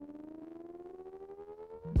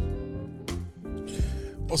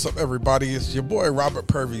What's up, everybody? It's your boy Robert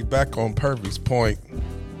Purvey back on Purvey's Point.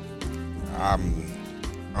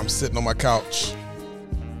 I'm sitting on my couch.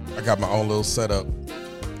 I got my own little setup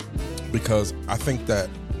because I think that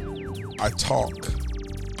I talk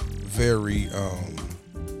very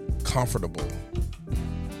comfortable,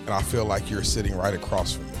 and I feel like you're sitting right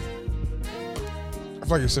across from me. I feel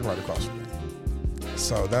like you're sitting right across from me.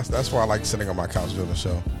 So that's why I like sitting on my couch doing the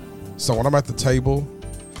show. So when I'm at the table,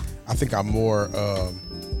 I think I'm more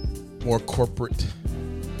corporate,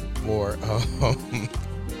 more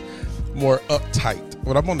uptight.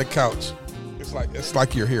 When I'm on the couch, it's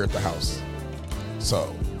like you're here at the house.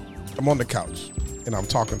 So I'm on the couch and I'm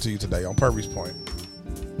talking to you today on Purvey's Point.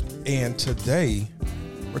 And today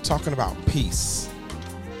we're talking about peace.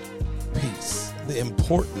 Peace. The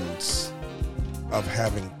importance of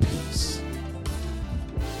having peace.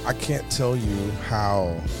 I can't tell you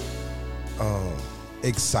how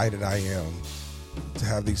excited I am to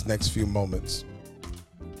have these next few moments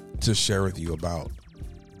to share with you about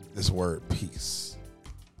this word peace.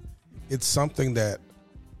 It's something that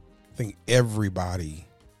I think everybody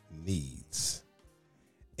needs.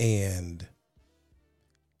 And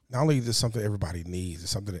not only is it something everybody needs,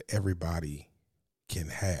 it's something that everybody can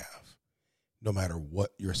have, no matter what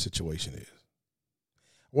your situation is.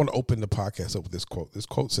 I want to open the podcast up with this quote. This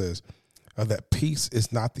quote says that peace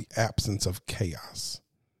is not the absence of chaos.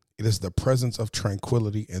 It is the presence of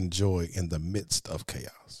tranquility and joy in the midst of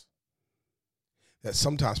chaos. That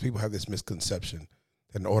sometimes people have this misconception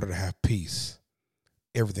that in order to have peace,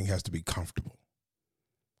 everything has to be comfortable.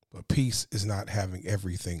 But peace is not having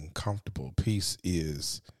everything comfortable. Peace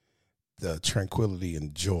is the tranquility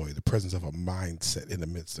and joy, the presence of a mindset in the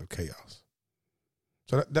midst of chaos.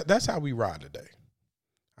 So that's how we ride today.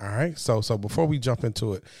 All right. So before we jump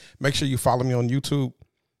into it, make sure you follow me on YouTube,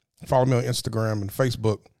 follow me on Instagram and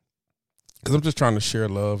Facebook, because I'm just trying to share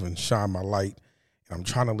love and shine my light. And I'm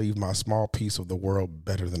trying to leave my small piece of the world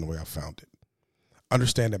better than the way I found it.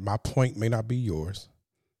 Understand that my point may not be yours,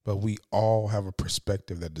 but we all have a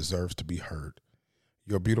perspective that deserves to be heard.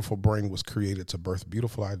 Your beautiful brain was created to birth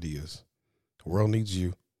beautiful ideas. The world needs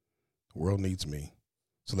you. The world needs me.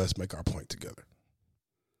 So let's make our point together.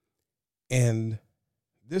 And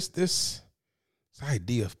this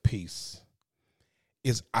idea of peace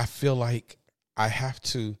is, I feel like I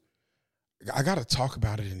got to talk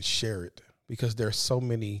about it and share it, because there are so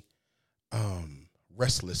many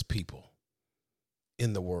restless people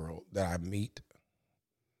in the world that I meet,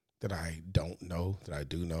 that I don't know, that I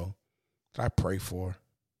do know, that I pray for,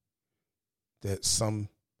 that some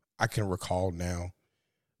I can recall now,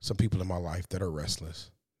 some people in my life that are restless.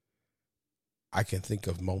 I can think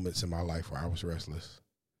of moments in my life where I was restless.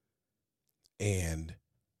 And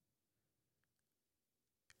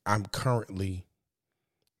I'm currently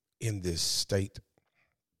in this state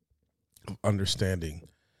of understanding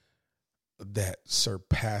that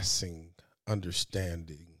surpassing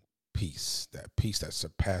understanding peace, that peace that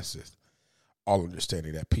surpasseth all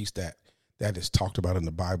understanding, that peace that is talked about in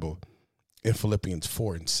the Bible in Philippians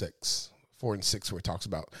 4 and 6, where it talks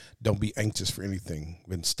about don't be anxious for anything,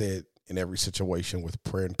 but instead in every situation with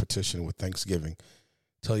prayer and petition, with thanksgiving,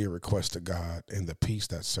 tell your request to God, and the peace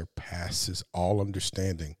that surpasses all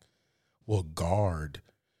understanding will guard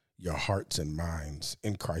your hearts and minds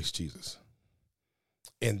in Christ Jesus.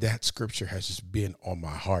 And that scripture has just been on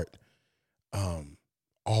my heart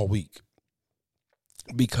all week,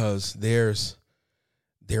 because there's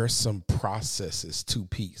some processes to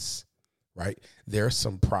peace, right? There's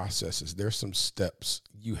some processes, there's some steps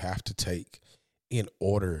you have to take in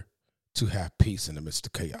order to have peace in the midst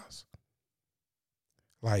of chaos.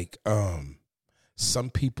 Like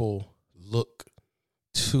some people look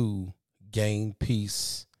to gain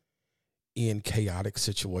peace in chaotic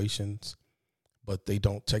situations, but they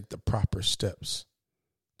don't take the proper steps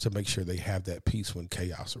to make sure they have that peace when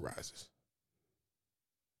chaos arises.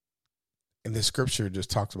 And this scripture just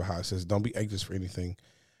talks about how it says, don't be anxious for anything.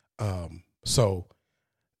 So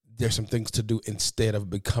there's some things to do instead of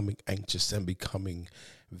becoming anxious and becoming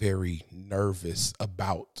very nervous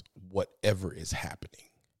about whatever is happening,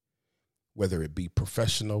 whether it be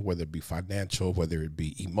professional, whether it be financial, whether it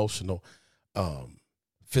be emotional,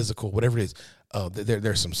 physical, whatever it is.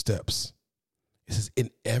 There's some steps. It says in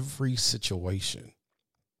every situation,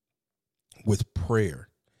 with prayer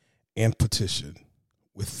and petition,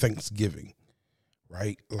 with thanksgiving,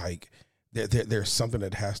 right? Like there's something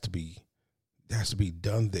that has to be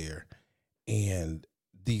done there. And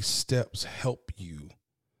these steps help you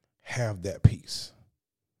have that peace,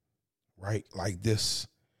 right? Like this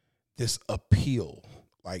appeal,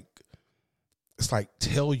 like it's like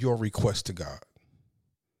tell your request to God,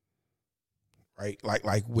 right?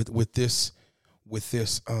 Like with this, with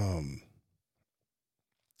the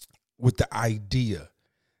idea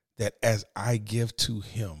that as I give to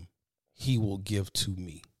him, he will give to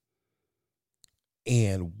me.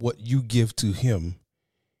 And what you give to him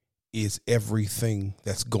is everything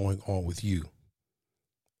that's going on with you.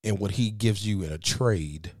 And what he gives you in a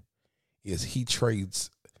trade is he trades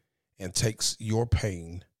and takes your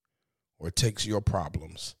pain or takes your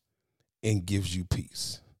problems and gives you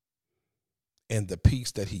peace. And the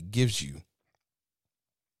peace that he gives you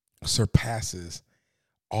surpasses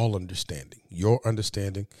all understanding. Your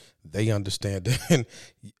understanding, they understand, and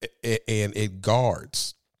it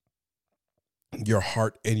guards your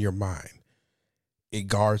heart and your mind. It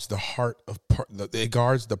guards the heart of it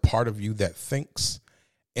guards the part of you that thinks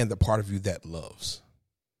and the part of you that loves.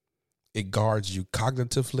 It guards you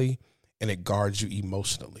cognitively and it guards you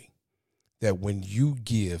emotionally. That when you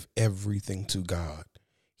give everything to God,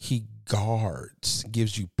 he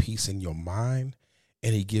gives you peace in your mind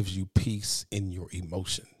and he gives you peace in your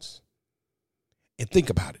emotions. And think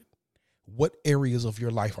about it. What areas of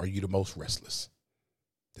your life are you the most restless?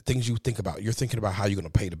 The things you think about, you're thinking about how you're going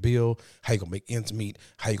to pay the bill, how you're going to make ends meet,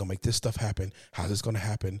 how you're going to make this stuff happen, how's this going to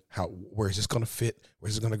happen, where is this going to fit,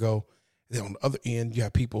 where's it going to go? Then on the other end, you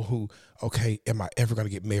have people who, okay, am I ever going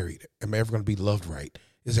to get married? Am I ever going to be loved right?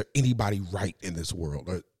 Is there anybody right in this world?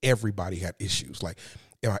 Or everybody had issues? Like,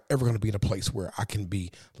 am I ever going to be in a place where I can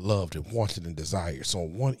be loved and wanted and desired? So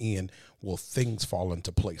on one end, will things fall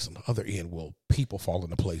into place? On the other end, will people fall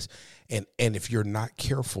into place? And if you're not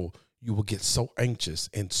careful, you will get so anxious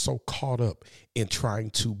and so caught up in trying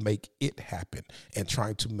to make it happen and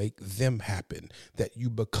trying to make them happen that you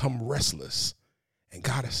become restless. And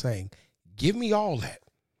God is saying, give me all that.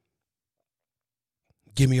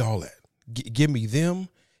 Give me all that. Give me them.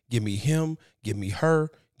 Give me him. Give me her.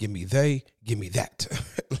 Give me they. Give me that.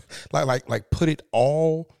 like put it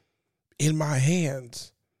all in my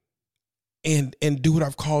hands and do what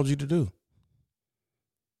I've called you to do.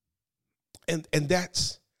 And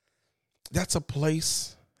that's a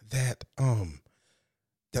place that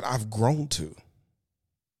I've grown to.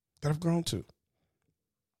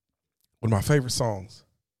 One of my favorite songs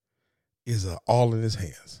is "All in His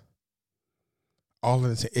Hands." All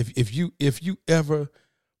in His hands. If you ever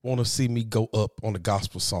want to see me go up on a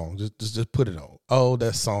gospel song, just put it on. Oh,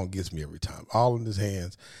 that song gets me every time. All in His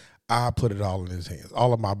hands. I put it all in His hands.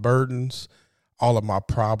 All of my burdens, all of my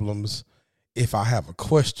problems. If I have a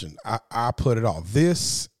question, I put it all.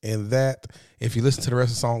 This and that. If you listen to the rest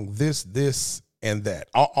of the song, this and that.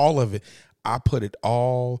 All of it. I put it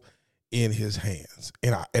all in his hands.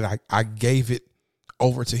 And I gave it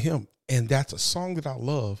over to him. And that's a song that I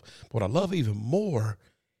love. But what I love even more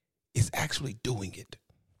is actually doing it.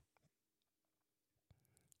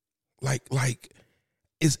 Like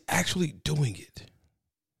is actually doing it.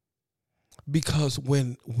 Because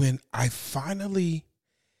when I finally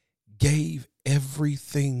gave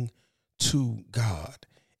everything to God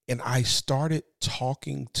and I started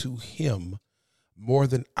talking to him more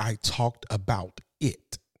than I talked about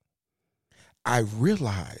it, I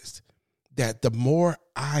realized that the more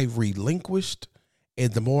I relinquished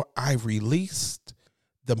and the more I released,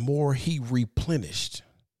 the more he replenished.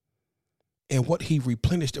 And what he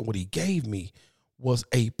replenished and what he gave me was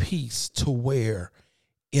a peace to where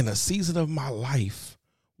in a season of my life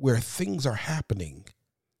where things are happening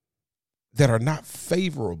that are not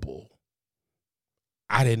favorable,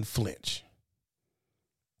 I didn't flinch.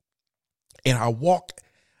 And I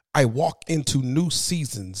walk into new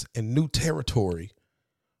seasons and new territory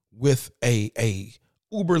with a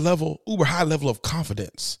uber high level of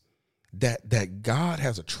confidence that God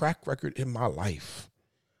has a track record in my life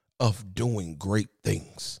of doing great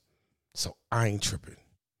things. So I ain't tripping.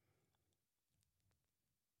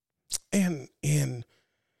 And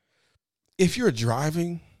if you're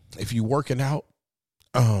driving, if you're working out,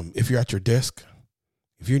 if you're at your desk,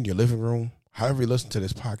 if you're in your living room, however you listen to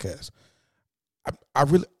this podcast,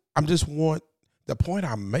 I'm just want the point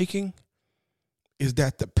I'm making is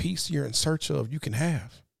that the peace you're in search of, you can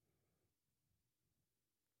have.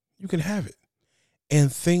 You can have it.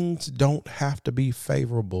 And things don't have to be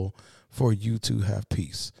favorable for you to have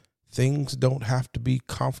peace. Things don't have to be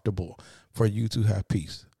comfortable for you to have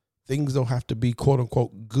peace. Things don't have to be, quote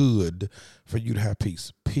unquote, good for you to have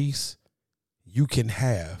peace. Peace you can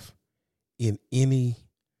have in any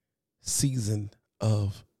season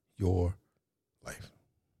of your life.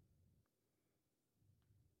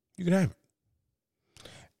 You can have it.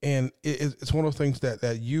 And it's one of those things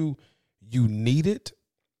that you need it,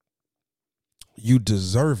 you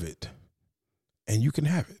deserve it, and you can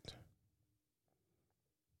have it.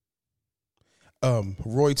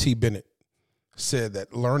 Roy T. Bennett said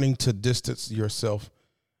that learning to distance yourself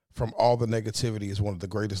from all the negativity is one of the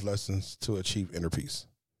greatest lessons to achieve inner peace.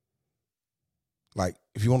 Like,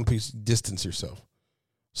 if you want peace, distance yourself.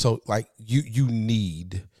 So, like, you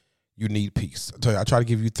need peace. I tell you, I try to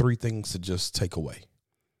give you 3 things to just take away.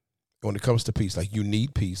 When it comes to peace, like, you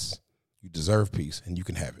need peace, you deserve peace, and you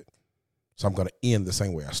can have it. So I'm going to end the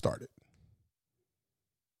same way I started.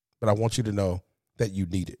 But I want you to know that you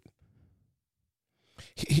need it.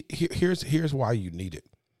 Here's why you need it.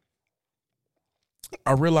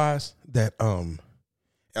 I realize that I'll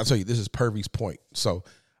tell you, this is Purvy's point. So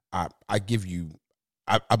I'm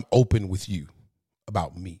open with you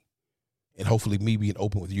about me. And hopefully me being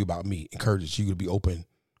open with you about me encourages you to be open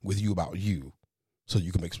with you about you so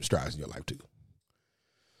you can make some strides in your life too.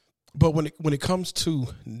 But when it comes to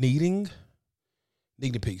needing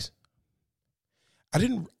peace, I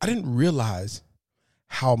didn't realize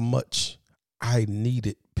how much I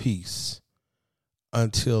needed peace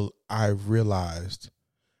until I realized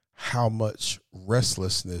how much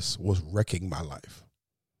restlessness was wrecking my life.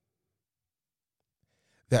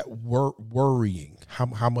 That worrying,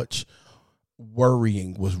 how much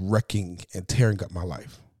worrying was wrecking and tearing up my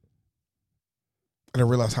life. And I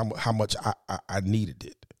realized how much I needed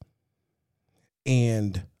it.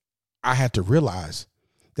 And I had to realize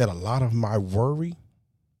that a lot of my worry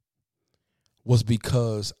was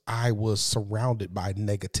because I was surrounded by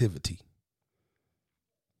negativity.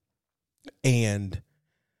 And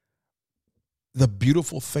the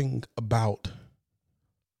beautiful thing about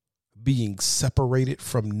being separated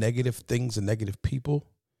from negative things and negative people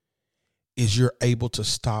is you're able to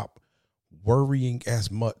stop worrying as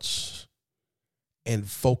much and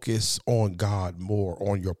focus on God more,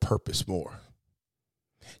 on your purpose more.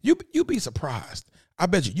 You'd be surprised. I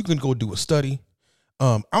bet you can go do a study.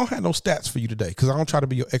 I don't have no stats for you today because I don't try to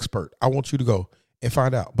be your expert. I want you to go and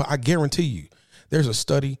find out. But I guarantee you, there's a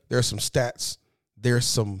study, there's some stats, there's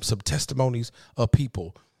some testimonies of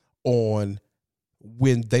people on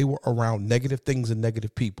when they were around negative things and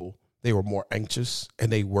negative people, they were more anxious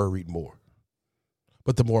and they worried more.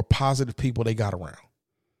 But the more positive people they got around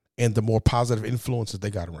and the more positive influences they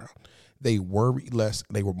got around, they worried less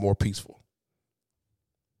and they were more peaceful.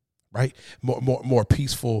 Right? More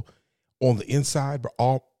peaceful on the inside, but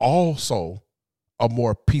also a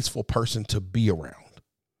more peaceful person to be around.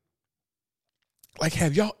 Like,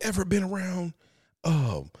 have y'all ever been around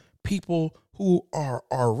people who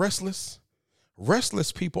are restless?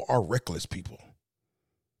 Restless people are reckless people.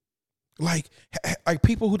 Like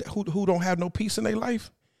people who don't have no peace in their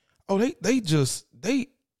life. Oh, they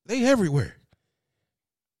everywhere.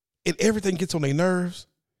 And everything gets on their nerves.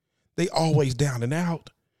 They always down and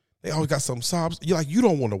out. They always got some sobs. You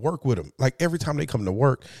don't want to work with them. Like, every time they come to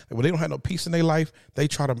work, when they don't have no peace in their life, they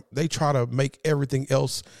try to make everything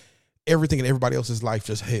in everybody else's life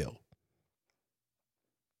just hell.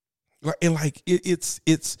 It's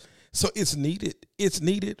needed. It's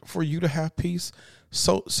needed for you to have peace,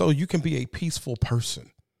 so you can be a peaceful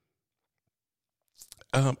person.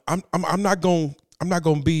 I'm not going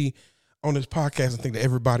to be on this podcast and think that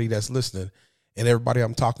everybody that's listening and everybody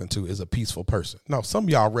I'm talking to is a peaceful person. No, some of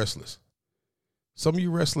y'all restless. Some of you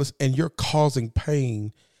restless, and you're causing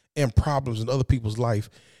pain and problems in other people's life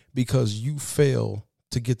because you fail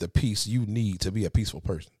to get the peace you need to be a peaceful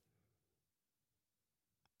person.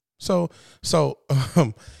 So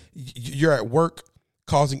you're at work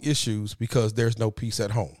causing issues because there's no peace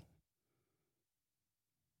at home.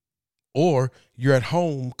 Or you're at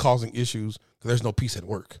home causing issues because there's no peace at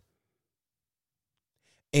work.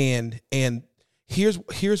 And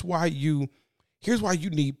here's why you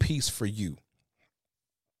need peace for you.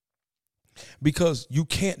 Because you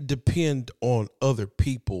can't depend on other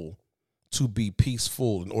people to be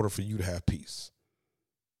peaceful in order for you to have peace.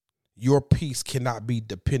 Your peace cannot be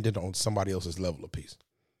dependent on somebody else's level of peace.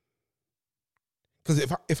 Because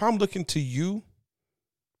if I'm looking to you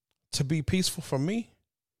to be peaceful for me,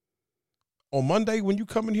 on Monday when you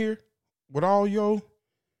come in here with all your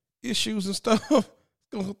issues and stuff,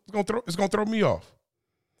 it's gonna throw me off.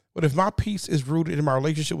 But if my peace is rooted in my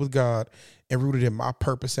relationship with God and rooted in my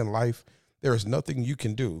purpose in life, there is nothing you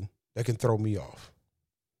can do that can throw me off.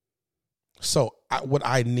 So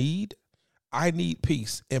I need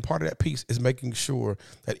peace. And part of that peace is making sure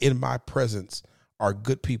that in my presence are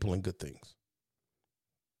good people and good things.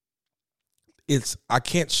 I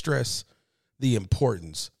can't stress the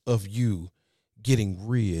importance of you getting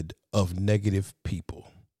rid of negative people.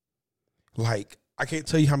 Like, I can't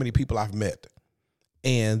tell you how many people I've met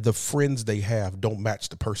and the friends they have don't match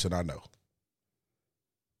the person I know.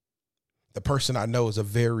 The person I know is a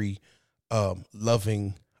very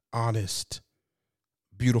loving, honest,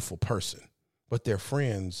 beautiful person. but their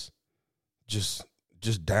friends just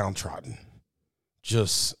downtrodden.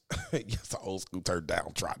 Just yes, the old school term,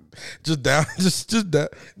 downtrodden. Just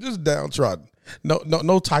downtrodden.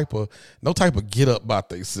 No type of get up about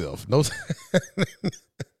themselves. No,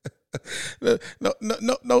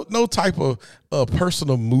 no type of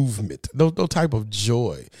personal movement. No type of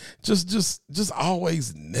joy. Just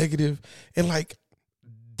always negative, and like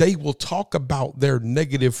they will talk about their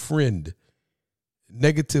negative friend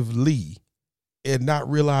negatively and not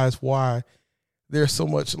realize why there's so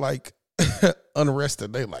much like unrest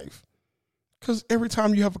in their life. Because every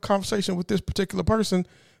time you have a conversation with this particular person,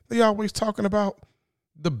 they always talking about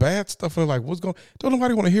the bad stuff, and like, what's going? Don't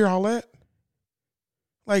nobody want to hear all that.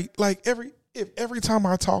 Like every time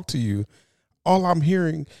I talk to you, all I'm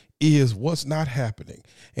hearing is what's not happening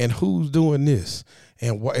and who's doing this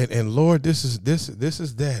and what, and Lord, this is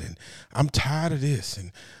that, and I'm tired of this,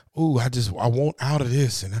 and I want out of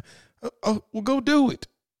this, and well, go do it.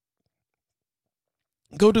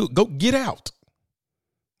 Go get out.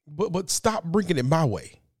 But stop bringing it my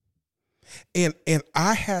way. And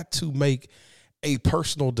I had to make a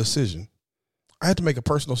personal decision. I had to make a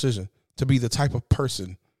personal decision to be the type of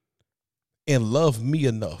person and love me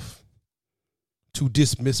enough to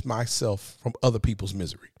dismiss myself from other people's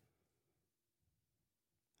misery.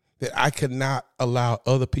 That I could not allow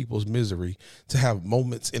other people's misery to have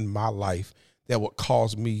moments in my life that would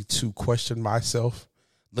cause me to question myself,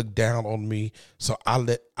 look down on me. So I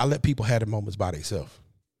let people have the moments by themselves.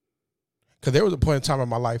 Because there was a point in time in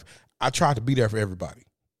my life, I tried to be there for everybody.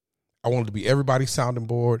 I wanted to be everybody's sounding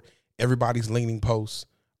board, everybody's leaning post,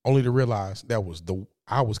 only to realize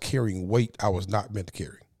I was carrying weight I was not meant to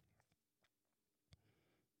carry.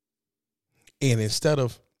 And instead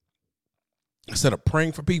of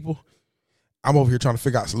praying for people, I'm over here trying to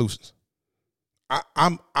figure out solutions.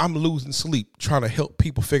 I'm losing sleep trying to help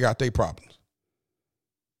people figure out their problems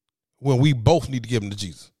when we both need to give them to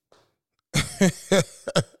Jesus.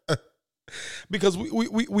 Because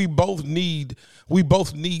we both need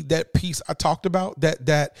that peace I talked about,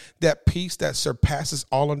 that peace that surpasses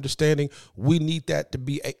all understanding. We need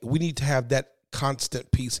to have that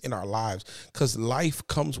constant peace in our lives, because life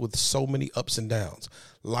comes with so many ups and downs.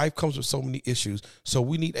 Life comes with so many issues. So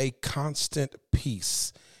we need a constant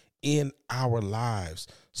peace in our lives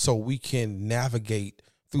so we can navigate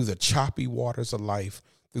through the choppy waters of life,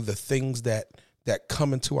 through the things that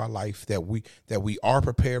come into our life that we are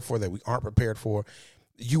prepared for, that we aren't prepared for.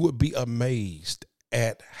 You would be amazed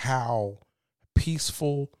at how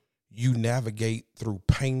peaceful you navigate through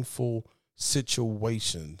painful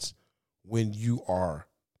situations when you are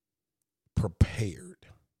prepared.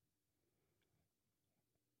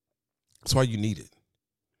 That's why you need it.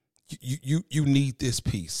 You need this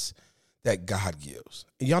peace that God gives.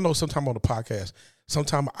 And y'all know sometime on the podcast,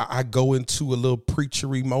 sometime I go into a little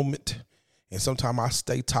preachery moment, and sometimes I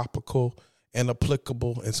stay topical and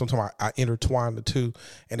applicable, and sometimes I intertwine the two.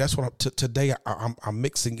 And that's what today I'm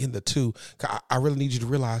mixing in the two. I really need you to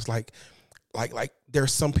realize, like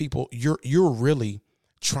there's some people you're really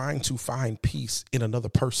trying to find peace in another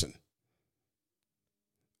person,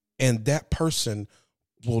 and that person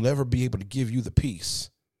will never be able to give you the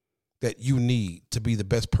peace that you need to be the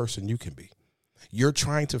best person you can be. You're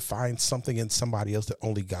trying to find something in somebody else that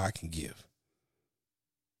only God can give.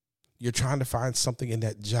 You're trying to find something in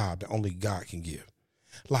that job that only God can give.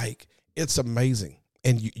 Like, it's amazing.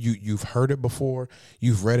 And you've heard it before.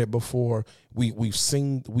 You've read it before. We've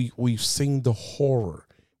seen the horror.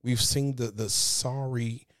 We've seen the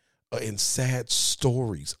sorry and sad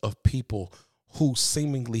stories of people who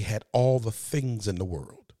seemingly had all the things in the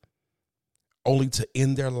world, only to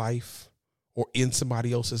end their life or end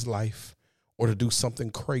somebody else's life or to do something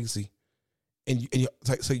crazy. And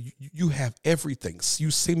you have everything.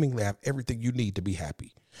 You seemingly have everything you need to be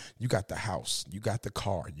happy. You got the house, you got the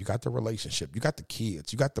car, you got the relationship, you got the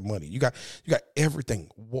kids, you got the money, you got everything.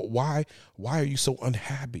 Why are you so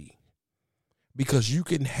unhappy? Because you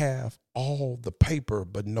can have all the paper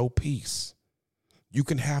but no peace. You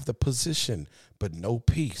can have the position but no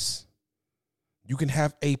peace. You can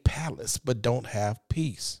have a palace but don't have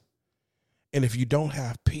peace. And if you don't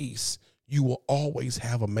have peace, you will always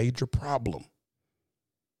have a major problem.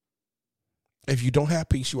 If you don't have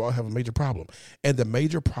peace, you all have a major problem. And the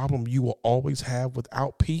major problem you will always have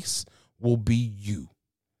without peace will be you.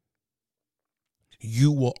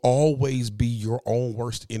 You will always be your own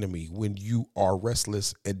worst enemy when you are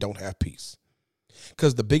restless and don't have peace.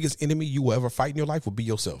 Because the biggest enemy you will ever fight in your life will be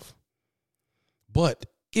yourself. But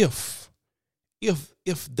if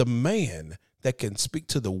the man that can speak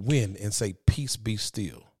to the wind and say, peace be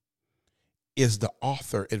still, is the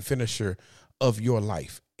author and finisher of your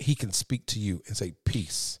life, he can speak to you and say,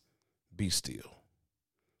 peace, be still.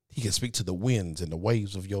 He can speak to the winds and the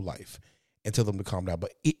waves of your life and tell them to calm down.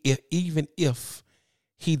 But even if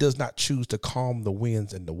he does not choose to calm the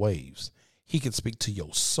winds and the waves, he can speak to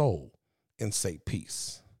your soul and say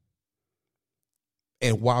peace.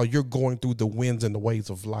 And while you're going through the winds and the waves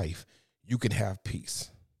of life, you can have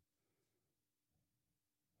peace.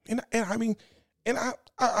 And I mean, and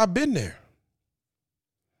I've been there.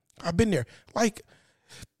 I've been there. Like,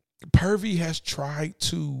 Purvey has tried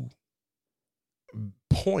to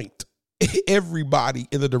point everybody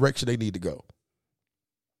in the direction they need to go.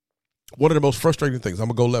 One of the most frustrating things, I'm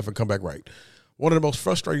going to go left and come back right. One of the most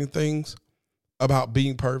frustrating things about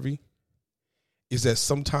being Purvey is that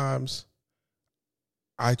sometimes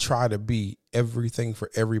I try to be everything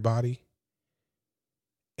for everybody,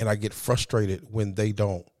 and I get frustrated when they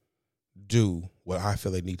don't do what I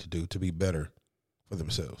feel they need to do to be better for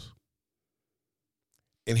themselves.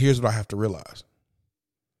 And here's what I have to realize.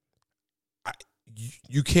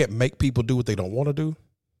 You can't make people do what they don't want to do.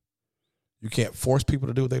 You can't force people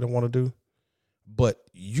to do what they don't want to do. But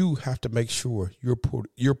you have to make sure you're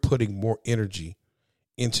putting more energy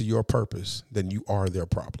into your purpose than you are their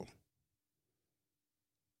problem.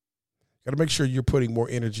 Got to make sure you're putting more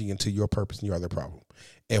energy into your purpose than you are their problem.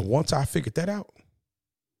 And once I figured that out,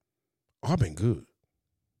 I've been good.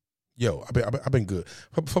 I've been good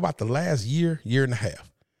for about the last year and a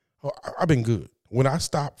half. I've been good. When I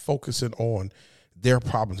stopped focusing on their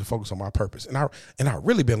problems and focus on my purpose, and I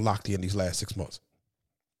really been locked in these last 6 months.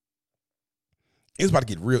 It's about to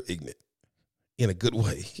get real ignorant in a good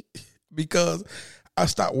way because I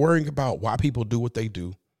stopped worrying about why people do what they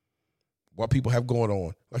do, what people have going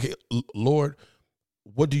on. Like, Lord,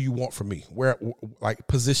 what do you want from me? Where, like,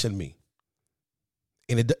 position me.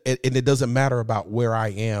 And it doesn't matter about where I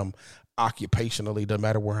am occupationally, doesn't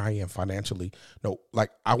matter where I am financially. No,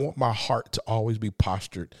 like, I want my heart to always be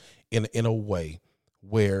postured in a way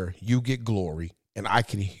where you get glory and I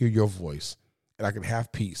can hear your voice and I can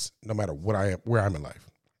have peace no matter what I am, where I'm in life.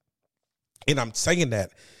 And I'm saying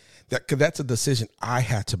that because that's a decision I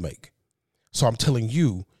had to make. So I'm telling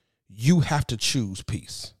you, you have to choose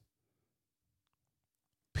peace.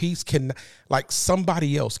 Peace can, like,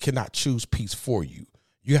 somebody else cannot choose peace for you.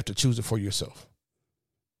 You have to choose it for yourself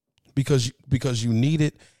because you need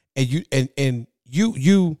it, and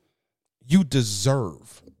you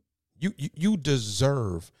deserve you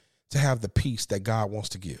deserve to have the peace that God wants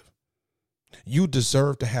to give. You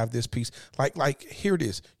deserve to have this peace. Like here it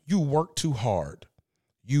is. You work too hard.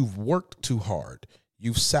 You've worked too hard.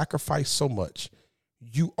 You've sacrificed so much.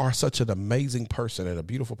 You are such an amazing person and a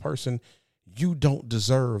beautiful person. You don't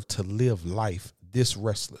deserve to live life this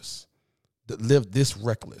restless, to live this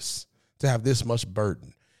reckless, to have this much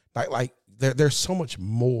burden. Like there's so much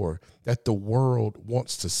more that the world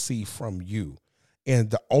wants to see from you.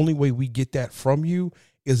 And the only way we get that from you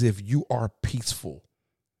is if you are peaceful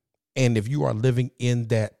and if you are living in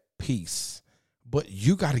that peace. But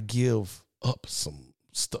you got to give up some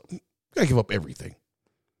stuff. You got to give up everything.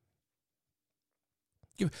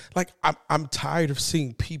 Like, I'm tired of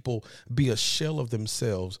seeing people be a shell of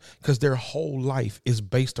themselves because their whole life is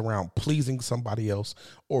based around pleasing somebody else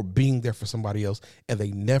or being there for somebody else, and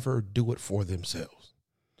they never do it for themselves.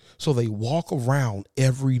 So they walk around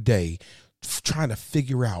every day trying to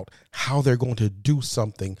figure out how they're going to do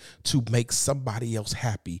something to make somebody else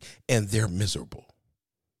happy, and they're miserable.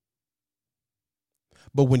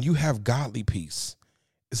 But when you have godly peace,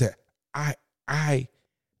 is that I'm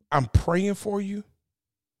praying for you,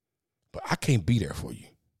 but I can't be there for you.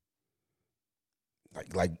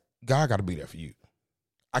 Like God got to be there for you.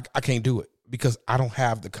 I can't do it because I don't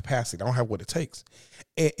have the capacity. I don't have what it takes.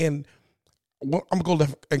 And I'm going to go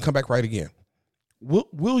left and come back right again.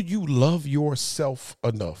 Will you love yourself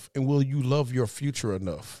enough, and will you love your future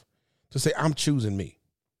enough to say, I'm choosing me?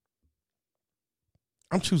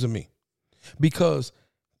 I'm choosing me. Because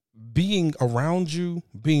being around you,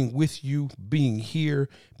 being with you, being here,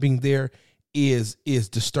 being there is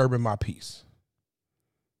disturbing my peace.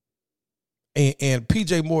 And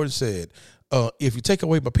PJ Morton said, if you take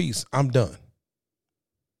away my peace, I'm done.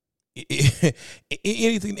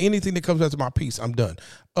 Anything that comes after my peace, I'm done.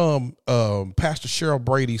 Pastor Cheryl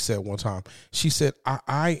Brady said one time, she said,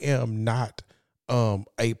 I am not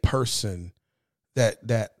a person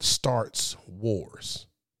that starts wars.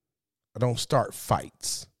 I don't start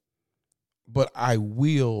fights, but I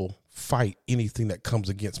will fight anything that comes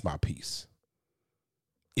against my peace.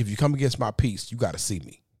 If you come against my peace, you got to see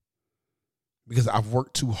me, because I've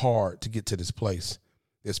worked too hard to get to this place,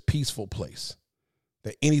 this peaceful place,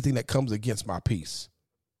 that anything that comes against my peace,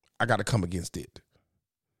 I got to come against it.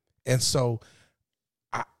 And so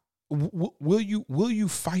will you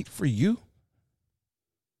fight for you?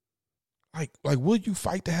 Like will you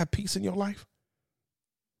fight to have peace in your life?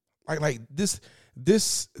 Like this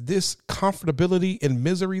comfortability and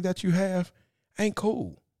misery that you have ain't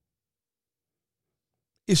cool.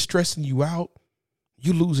 It's stressing you out.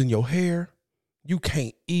 You losing your hair. You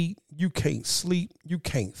can't eat. You can't sleep. You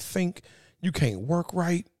can't think. You can't work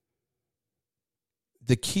right.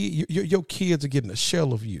 Your kids are getting a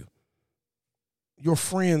shell of you. Your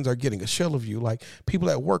friends are getting a shell of you. Like people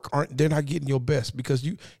at work they're not getting your best because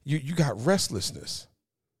you got restlessness,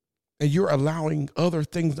 and you're allowing other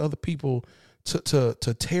things, other people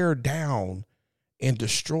to tear down and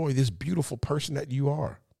destroy this beautiful person that you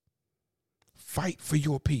are. Fight for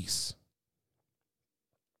your peace.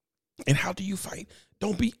 And how do you fight?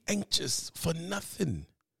 Don't be anxious for nothing.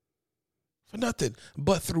 For nothing.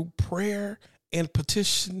 But through prayer and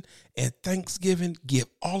petition and thanksgiving, give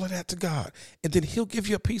all of that to God. And then he'll give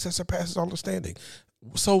you a peace that surpasses all understanding.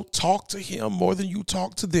 So talk to him more than you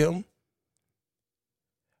talk to them.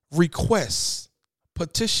 Request,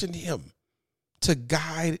 petition him to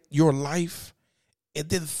guide your life, and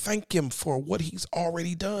then thank him for what he's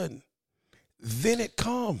already done. Then it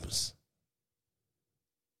comes.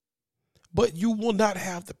 But you will not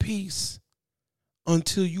have the peace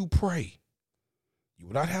until you pray. You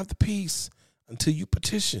will not have the peace until you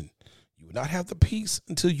petition. You will not have the peace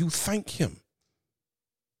until you thank him.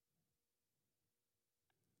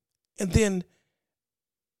 And then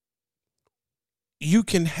you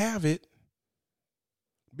can have it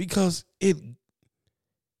because it's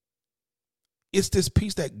this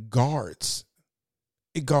peace that guards.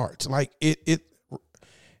 It guards. Like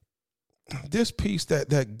this peace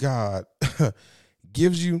that God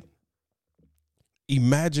gives you.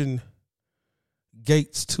 Imagine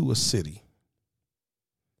gates to a city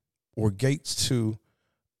or gates to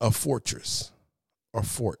a fortress or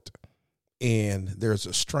fort, and there's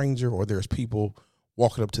a stranger or there's people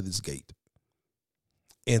walking up to this gate,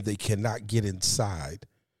 and they cannot get inside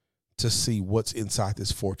to see what's inside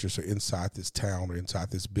this fortress or inside this town or inside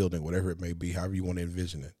this building, whatever it may be, however you want to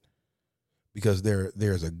envision it, because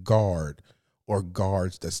there's a guard or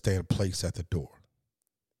guards that stand placed at the door.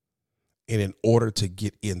 And in order to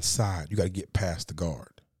get inside, you got to get past the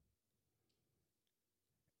guard.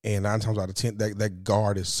 And 9 times out of 10, that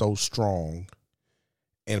guard is so strong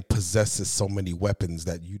and possesses so many weapons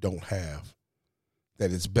that you don't have,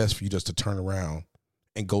 that it's best for you just to turn around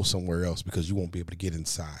and go somewhere else because you won't be able to get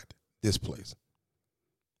inside this place.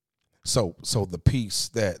 So the peace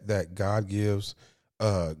that God gives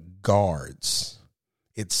guards.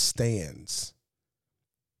 It stands.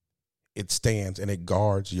 It stands and it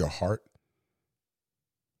guards your heart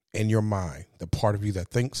and your mind, the part of you that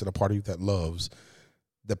thinks and the part of you that loves.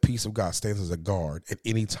 The peace of God stands as a guard at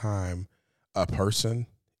any time a person,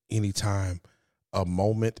 anytime a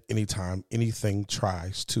moment, anytime anything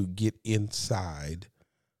tries to get inside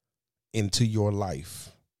into your life.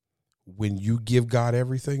 When you give God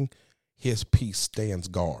everything, his peace stands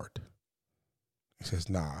guard. He says,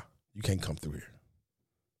 nah, you can't come through here.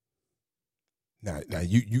 Now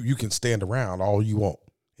you can stand around all you want,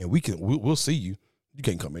 and we'll see you. You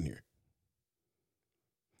can't come in here.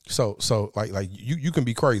 So like you can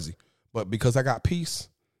be crazy, but because I got peace,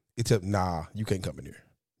 it's nah, you can't come in here.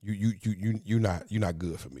 You're not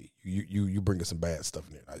good for me. You bringing some bad stuff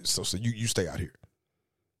in here. So you stay out here.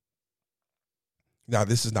 Now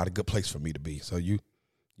this is not a good place for me to be. So you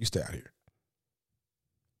stay out here.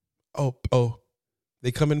 Oh,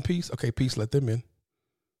 they come in peace. Okay, peace. Let them in.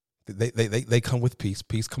 They come with peace.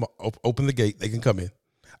 Peace. Come on, open the gate. They can come in.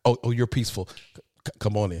 Oh, you're peaceful.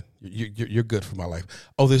 Come on in. You're good for my life.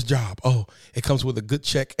 Oh, this job. Oh, it comes with a good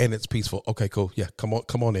check and it's peaceful. Okay, cool. Yeah, come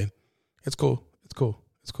on in. It's cool. It's cool.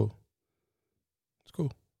 It's cool. It's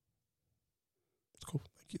cool. It's cool.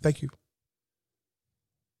 Thank you.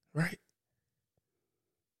 Right?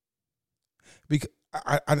 Because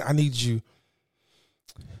I need you.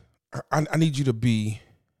 I need you to be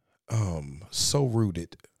so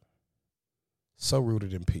rooted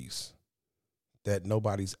in peace that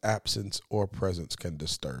nobody's absence or presence can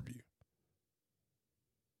disturb you.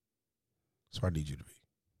 That's what I need you to be.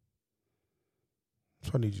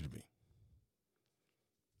 That's what I need you to be.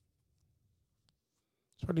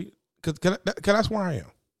 Because that's where I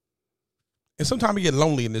am. And sometimes I get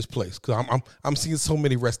lonely in this place because I'm seeing so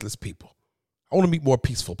many restless people. I want to meet more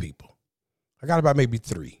peaceful people. I got about maybe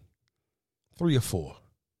 3 or 4.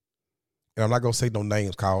 And I'm not going to say no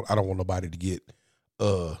names, Kyle. I don't want nobody to get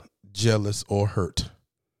jealous or hurt.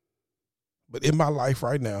 But in my life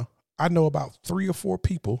right now, I know about 3 or 4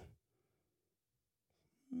 people,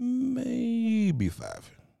 maybe 5,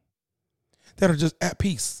 that are just at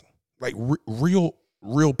peace, like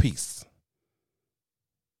real peace.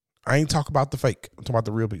 I ain't talking about the fake. I'm talking about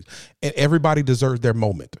the real peace. And everybody deserves their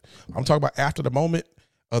moment. I'm talking about after the moment,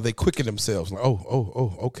 they quicken themselves. Like,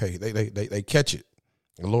 okay. They catch it.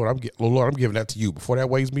 And Lord, I'm giving that to you. Before that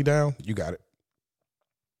weighs me down, you got it.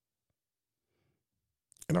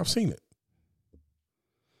 And I've seen it.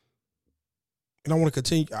 And I want to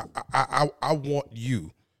continue. I want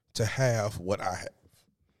you to have what I have.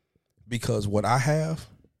 Because what I have,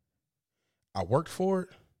 I worked for it,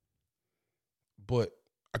 but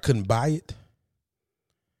I couldn't buy it.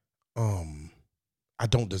 I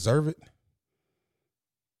don't deserve it.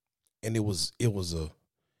 And it was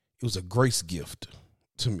a grace gift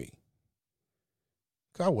to me.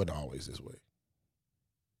 God wasn't always this way.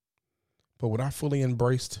 But when I fully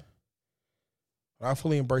embraced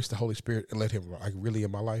the Holy Spirit and let him like really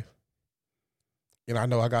in my life. And I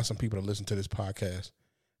know I got some people that listen to this podcast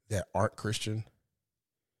that aren't Christian,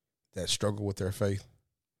 that struggle with their faith.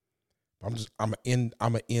 I'm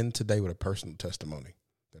gonna end today with a personal testimony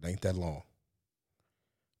that ain't that long.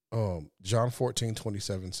 John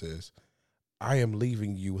 14:27 says, I am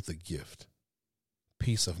leaving you with a gift,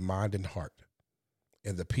 peace of mind and heart.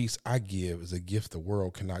 And the peace I give is a gift the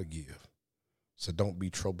world cannot give. So don't be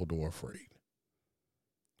troubled or afraid.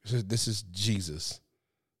 This is Jesus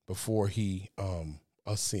before he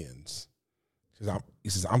ascends. He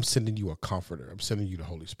says, I'm sending you a comforter. I'm sending you the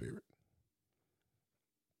Holy Spirit.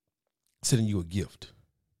 Sending you a gift.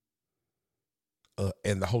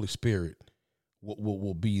 And the Holy Spirit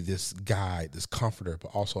will be this guide, this comforter,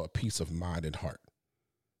 but also a peace of mind and heart.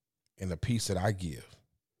 And the peace that I give,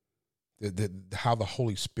 how the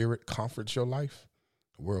Holy Spirit comforts your life,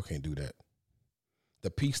 the world can't do that. The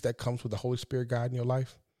peace that comes with the Holy Spirit guiding your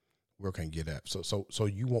life, the world can't get that. So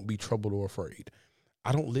you won't be troubled or afraid.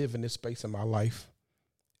 I don't live in this space in my life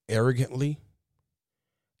arrogantly,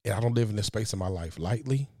 and I don't live in this space in my life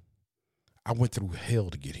lightly. I went through hell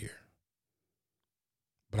to get here.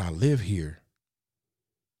 But I live here.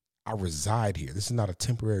 I reside here. This is not a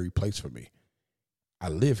temporary place for me. I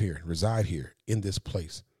live here and reside here in this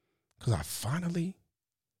place because I finally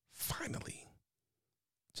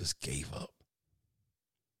just gave up.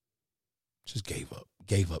 Just gave up.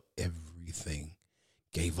 Gave up everything.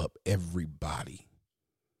 Gave up everybody.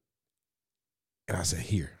 And I said,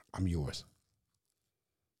 here, I'm yours.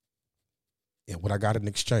 And what I got in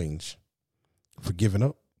exchange for giving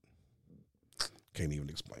up, can't even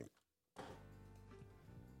explain it.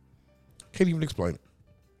 Can't even explain it.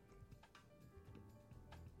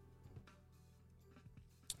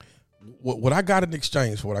 What I got in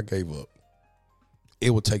exchange for what I gave up, it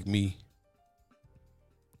would take me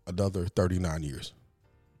another 39 years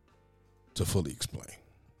to fully explain.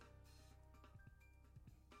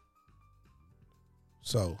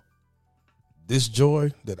 So this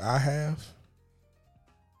joy that I have,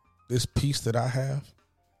 this peace that I have,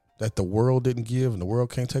 that the world didn't give and the world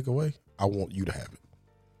can't take away, I want you to have it.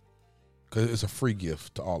 Because it's a free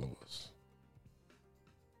gift to all of us.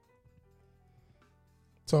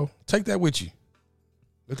 So take that with you.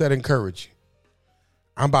 Let that encourage you.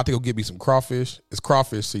 I'm about to go get me some crawfish. It's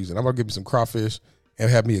crawfish season. I'm going to get me some crawfish and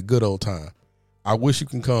have me a good old time. I wish you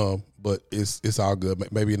can come, but it's all good.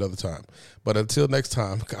 Maybe another time. But until next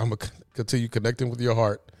time, I'm going to continue connecting with your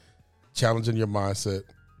heart, challenging your mindset,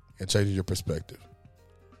 and changing your perspective.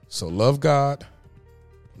 So love God,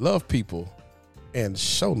 love people, and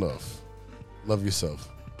show enough. Love yourself.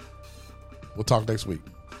 We'll talk next week.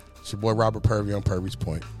 It's your boy Robert Purvey on Purvey's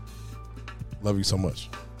Point. Love you so much.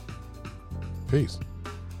 Peace.